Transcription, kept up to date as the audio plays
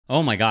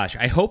Oh my gosh,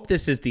 I hope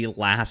this is the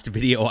last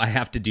video I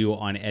have to do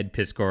on Ed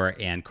Piskor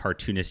and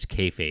Cartoonist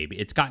Kayfabe.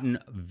 It's gotten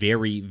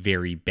very,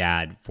 very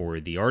bad for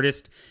the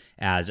artist,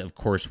 as of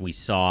course we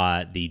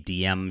saw the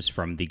DMs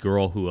from the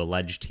girl who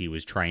alleged he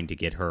was trying to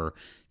get her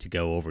to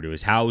go over to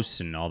his house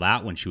and all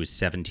that when she was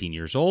 17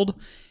 years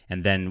old.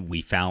 And then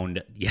we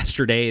found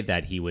yesterday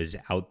that he was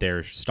out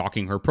there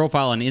stalking her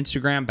profile on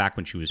Instagram back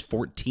when she was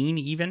 14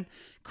 even.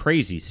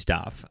 Crazy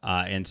stuff.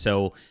 And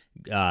so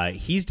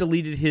he's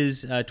deleted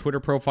his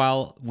Twitter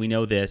profile. We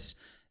know this.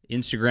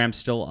 Instagram's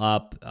still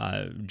up.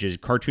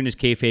 Just Cartoonist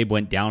Kayfabe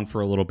went down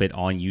for a little bit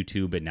on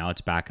YouTube, but now it's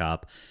back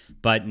up.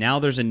 But now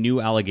there's a new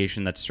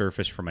allegation that's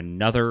surfaced from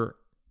another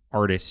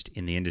artist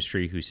in the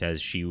industry who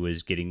says she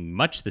was getting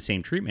much the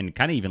same treatment,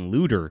 kind of even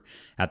lewder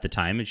at the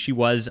time. And she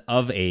was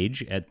of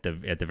age at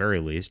the very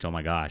least. Oh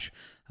my gosh.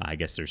 I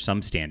guess there's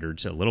some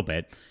standards a little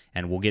bit,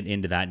 and we'll get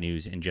into that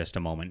news in just a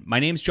moment. My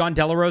name's John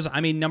Delarose.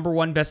 I'm a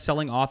 #1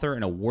 best-selling author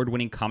and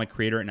award-winning comic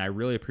creator, and I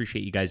really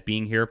appreciate you guys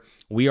being here.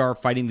 We are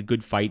fighting the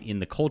good fight in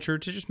the culture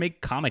to just make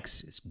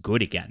comics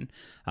good again.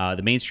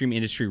 The mainstream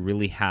industry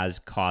really has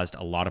caused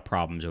a lot of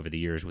problems over the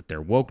years with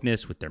their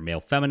wokeness, with their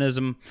male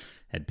feminism,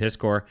 Ed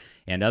Piskor,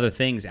 and other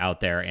things out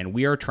there, and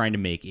we are trying to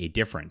make a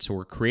difference. So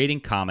we're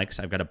creating comics.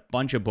 I've got a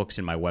bunch of books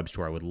in my web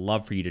store. I would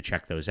love for you to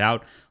check those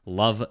out.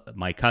 Love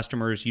my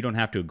customers. You don't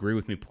have to agree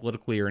with me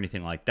politically or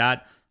anything like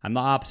that. I'm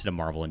the opposite of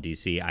Marvel and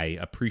DC. I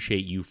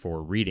appreciate you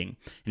for reading.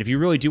 And if you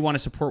really do want to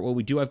support what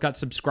we do, I've got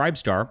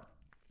Subscribestar.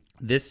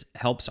 This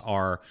helps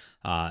our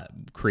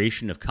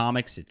creation of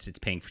comics. It's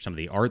paying for some of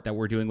the art that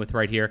we're doing with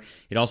right here.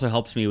 It also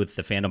helps me with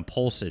the Fandom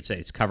Pulse.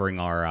 It's covering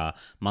our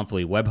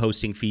monthly web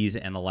hosting fees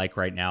and the like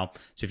right now.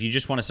 So if you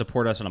just want to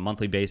support us on a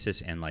monthly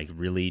basis and like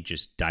really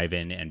just dive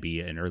in and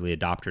be an early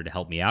adopter to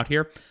help me out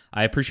here,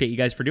 I appreciate you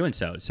guys for doing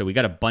so. So we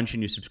got a bunch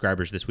of new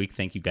subscribers this week.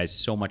 Thank you guys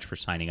so much for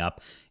signing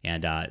up,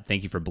 and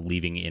thank you for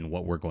believing in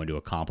what we're going to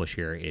accomplish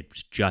here.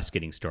 It's just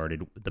getting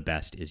started. The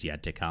best is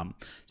yet to come.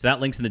 So that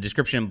link's in the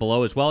description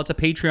below as well. It's a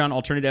Patreon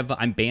alternative.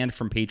 I'm banned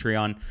from Patreon.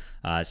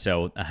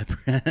 So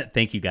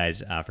thank you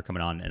guys for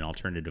coming on an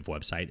alternative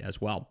website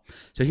as well.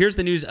 So here's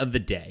the news of the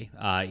day.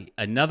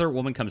 Another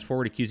woman comes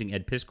forward accusing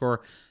Ed Piskor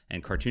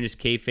and Cartoonist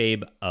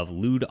Kayfabe of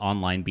lewd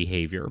online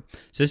behavior.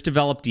 So this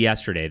developed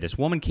yesterday. This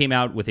woman came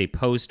out with a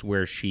post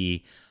where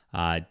she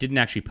didn't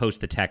actually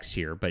post the text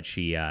here, but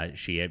she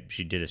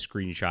did a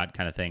screenshot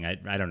kind of thing.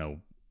 I don't know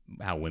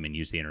how women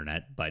use the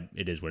internet, but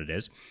it is what it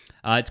is.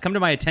 It's come to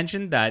my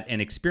attention that an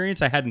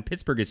experience I had in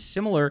Pittsburgh is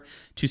similar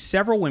to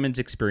several women's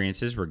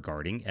experiences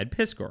regarding Ed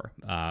Piskor.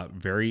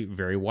 Very,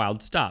 very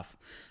wild stuff.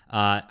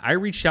 I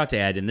reached out to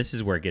Ed, and this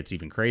is where it gets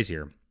even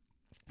crazier.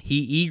 He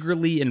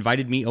eagerly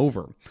invited me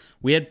over.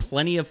 We had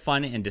plenty of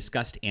fun and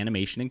discussed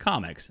animation and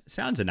comics.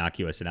 Sounds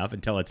innocuous enough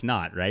until it's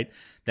not, right?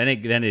 Then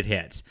it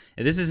hits.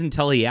 And this is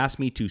until he asked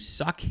me to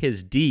suck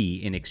his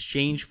D in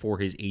exchange for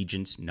his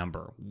agent's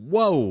number.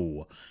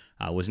 Whoa!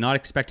 Was not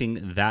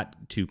expecting that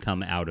to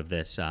come out of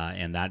this,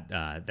 and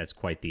that's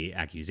quite the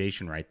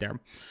accusation right there.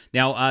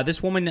 Now,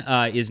 this woman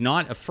is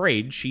not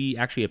afraid. She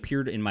actually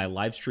appeared in my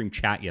live stream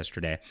chat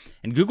yesterday,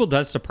 and Google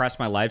does suppress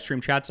my live stream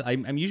chats.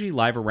 I'm usually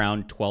live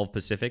around 12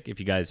 Pacific if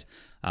you guys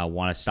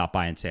want to stop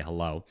by and say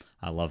hello.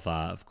 I love,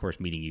 of course,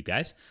 meeting you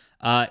guys.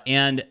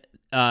 And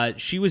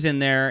she was in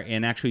there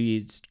and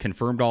actually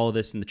confirmed all of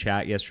this in the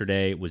chat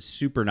yesterday. It was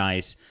super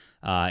nice.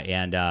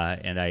 And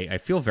I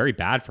feel very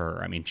bad for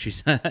her. I mean,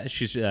 she's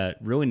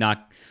really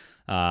not,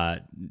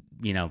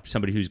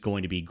 somebody who's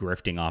going to be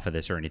grifting off of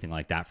this or anything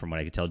like that, from what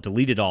I could tell.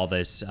 Deleted all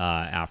this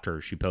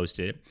after she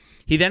posted it.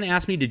 He then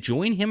asked me to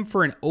join him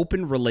for an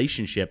open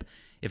relationship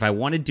if I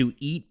wanted to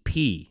eat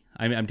pee.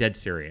 I'm dead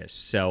serious.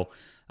 So,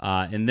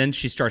 and then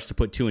she starts to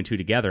put two and two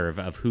together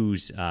of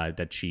who's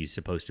that she's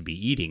supposed to be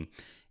eating.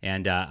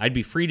 And I'd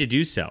be free to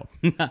do so.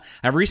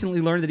 I've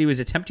recently learned that he was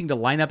attempting to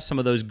line up some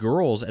of those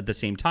girls at the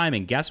same time,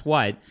 and guess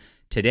what?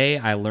 Today,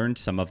 I learned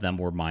some of them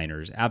were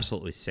minors.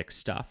 Absolutely sick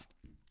stuff.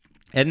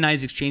 Ed and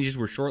I's exchanges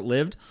were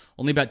short-lived.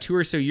 Only about 2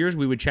 or so years,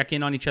 we would check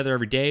in on each other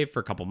every day for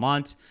a couple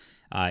months.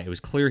 It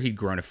was clear he'd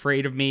grown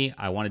afraid of me.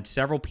 I warned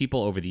several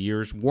people over the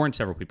years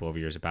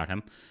about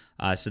him.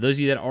 So those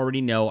of you that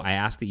already know, I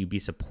ask that you be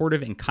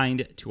supportive and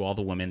kind to all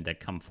the women that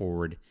come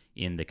forward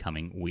in the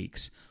coming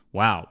weeks.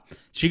 Wow.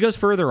 She goes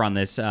further on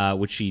this,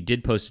 which she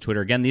did post to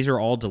Twitter. Again, these are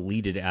all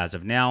deleted as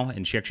of now,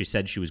 and she actually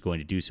said she was going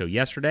to do so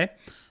yesterday.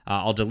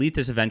 I'll delete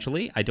this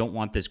eventually. I don't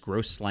want this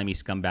gross, slimy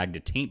scumbag to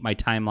taint my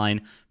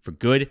timeline for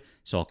good,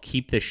 so I'll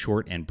keep this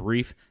short and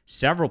brief.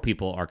 Several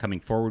people are coming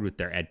forward with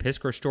their Ed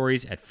Piskor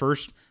stories. At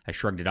first, I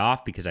shrugged it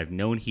off because I've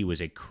known he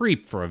was a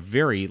creep for a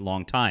very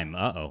long time.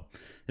 Uh-oh.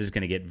 This is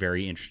going to get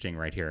very interesting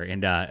right here.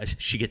 And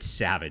she gets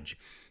savage.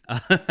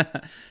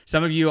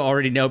 Some of you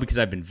already know because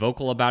I've been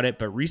vocal about it,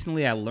 but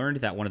recently I learned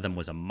that one of them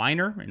was a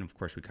minor, and of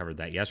course we covered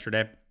that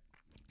yesterday.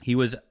 He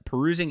was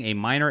perusing a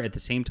minor at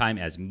the same time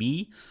as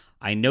me.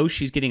 I know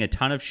she's getting a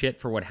ton of shit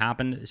for what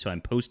happened, so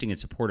I'm posting in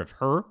support of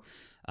her.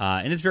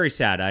 And it's very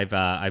sad.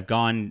 I've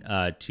gone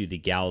to the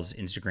gal's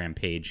Instagram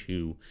page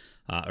who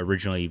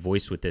originally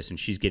voiced with this, and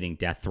she's getting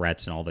death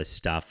threats and all this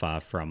stuff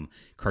from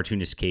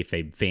Cartoonist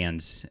Kayfabe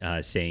fans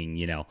saying,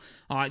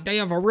 they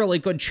have a really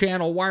good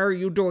channel. Why are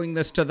you doing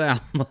this to them?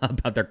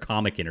 About their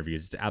comic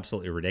interviews. It's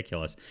absolutely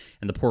ridiculous.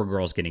 And the poor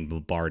girl's getting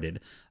bombarded.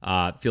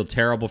 Feel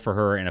terrible for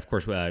her. And of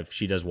course, if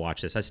she does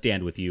watch this, I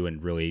stand with you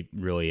and really,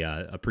 really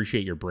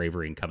appreciate your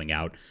bravery in coming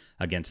out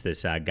against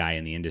this guy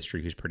in the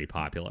industry who's pretty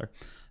popular.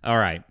 All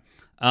right.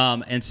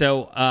 And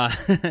so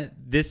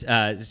this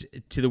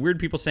to the weird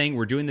people saying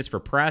we're doing this for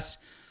press.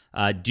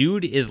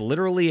 Dude is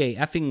literally a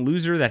effing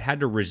loser that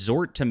had to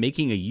resort to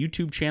making a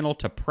YouTube channel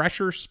to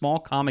pressure small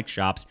comic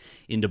shops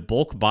into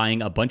bulk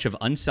buying a bunch of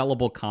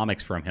unsellable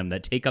comics from him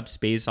that take up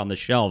space on the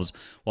shelves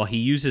while he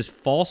uses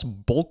false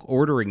bulk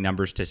ordering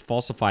numbers to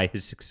falsify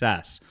his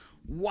success.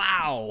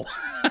 Wow.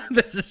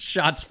 This is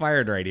shots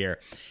fired right here.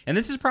 And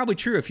this is probably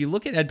true. If you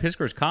look at Ed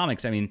Piskor's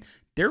comics, I mean,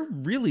 they're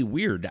really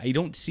weird. I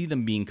don't see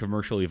them being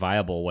commercially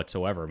viable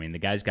whatsoever. I mean, the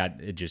guy's got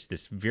just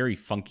this very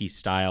funky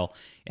style,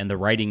 and the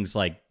writing's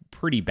like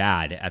pretty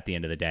bad at the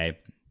end of the day.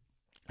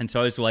 And so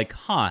I was like,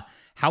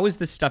 how is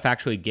this stuff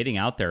actually getting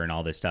out there and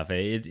all this stuff?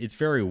 It's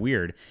very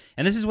weird.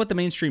 And this is what the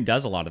mainstream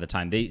does a lot of the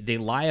time. They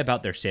lie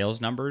about their sales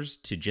numbers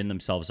to gin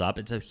themselves up.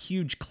 It's a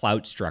huge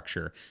clout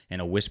structure and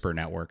a whisper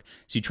network.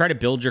 So you try to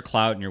build your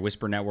clout and your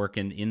whisper network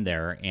in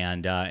there,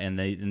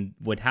 and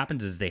what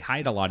happens is they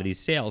hide a lot of these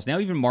sales. Now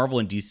even Marvel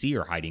and DC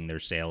are hiding their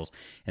sales,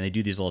 and they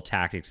do these little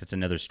tactics. That's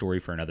another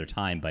story for another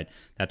time, but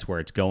that's where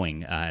it's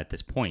going at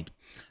this point.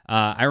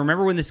 I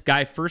remember when this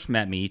guy first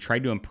met me, he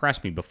tried to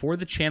impress me before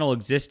the channel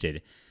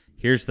existed.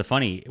 Here's the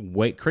funny,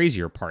 way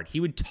crazier part. He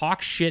would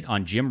talk shit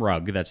on Jim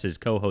Rugg, that's his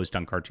co-host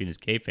on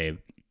Cartoonist Kayfabe,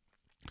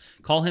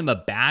 call him a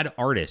bad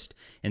artist,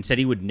 and said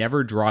he would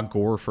never draw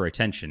gore for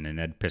attention. And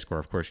Ed Piskor,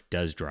 of course,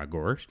 does draw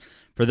gore.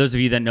 For those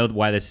of you that know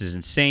why this is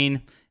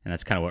insane, and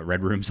that's kind of what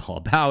Red Room's all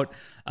about,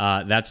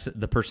 that's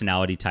the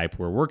personality type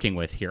we're working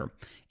with here.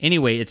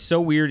 Anyway, it's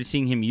so weird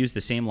seeing him use the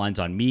same lines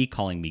on me,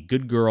 calling me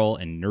good girl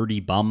and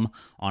nerdy bum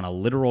on a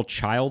literal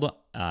child.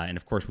 And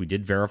of course, we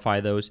did verify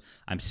those.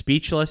 I'm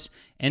speechless.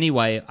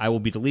 Anyway, I will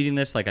be deleting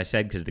this, like I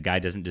said, because the guy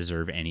doesn't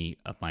deserve any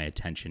of my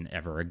attention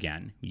ever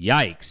again.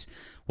 Yikes.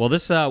 Well,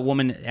 this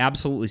woman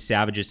absolutely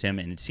savages him,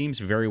 and it seems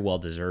very well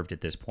deserved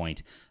at this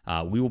point.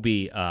 We will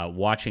be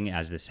watching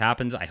as this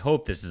happens. I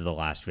hope this is the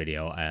last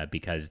video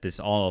because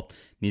this all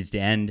needs to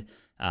end.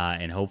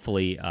 And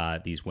hopefully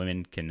these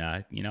women can,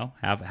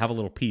 have a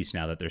little peace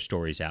now that their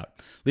story's out.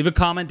 Leave a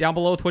comment down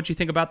below with what you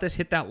think about this.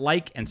 Hit that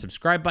like and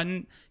subscribe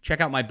button. Check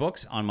out my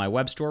books on my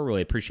web store.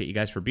 Really appreciate you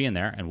guys for being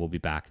there, and we'll be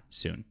back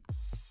soon.